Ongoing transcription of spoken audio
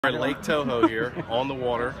We're at Lake Toho here on the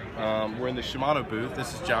water. We're in the Shimano booth.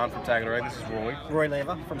 This is John from TackleDirect. This is Roy. Roy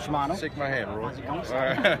Leva from Shimano. Shake my hand, Roy. All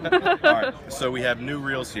right. All right. So we have new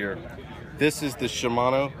reels here. This is the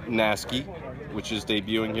Shimano Nasci, which is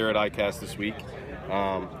debuting here at ICAST this week.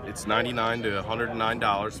 It's $99 to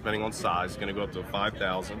 $109, depending on size. It's going to go up to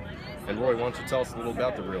 $5,000. And Roy, why don't you tell us a little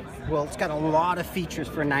about the reel? Well, it's got a lot of features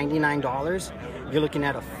for $99. You're looking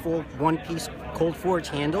at a full one-piece cold forge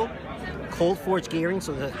handle, cold forge gearing,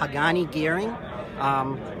 so the HGN Gearing,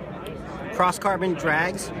 cross carbon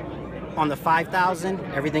drags on the 5,000.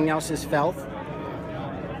 Everything else is felt,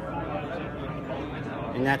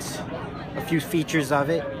 and that's a few features of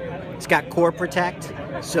it. It's got core protect,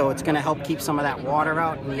 so it's going to help keep some of that water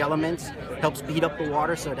out and the elements. Helps beat up the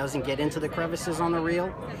water so it doesn't get into the crevices on the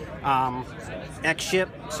reel. X-ship,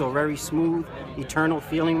 so very smooth, eternal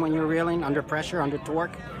feeling when you're reeling under pressure, under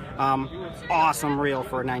torque. Awesome reel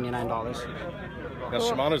for $99. Now,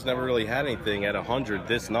 Shimano's never really had anything at 100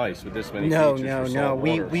 this nice with this many features. No.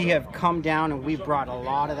 We have come down and we brought a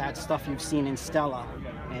lot of that stuff you've seen in Stella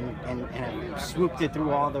and have swooped it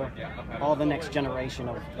through all the next generation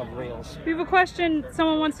of reels. We have a question.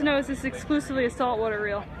 Someone wants to know, is this exclusively a saltwater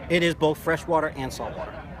reel? It is both freshwater and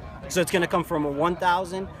saltwater. So it's going to come from a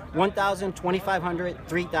 1,000, 2,500,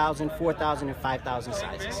 3,000, 4,000, and 5,000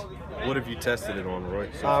 sizes. What have you tested it on, Roy?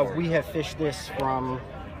 We have fished this from,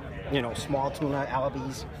 small tuna,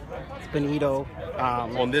 albies, bonito.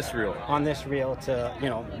 On this reel? On this reel to,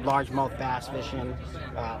 largemouth bass fishing,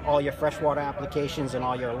 all your freshwater applications and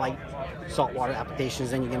all your light saltwater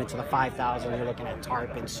applications. Then you get into the 5,000, you're looking at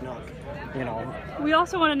tarp and snook, We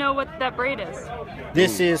also want to know what that braid is.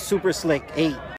 This is Super Slick 8.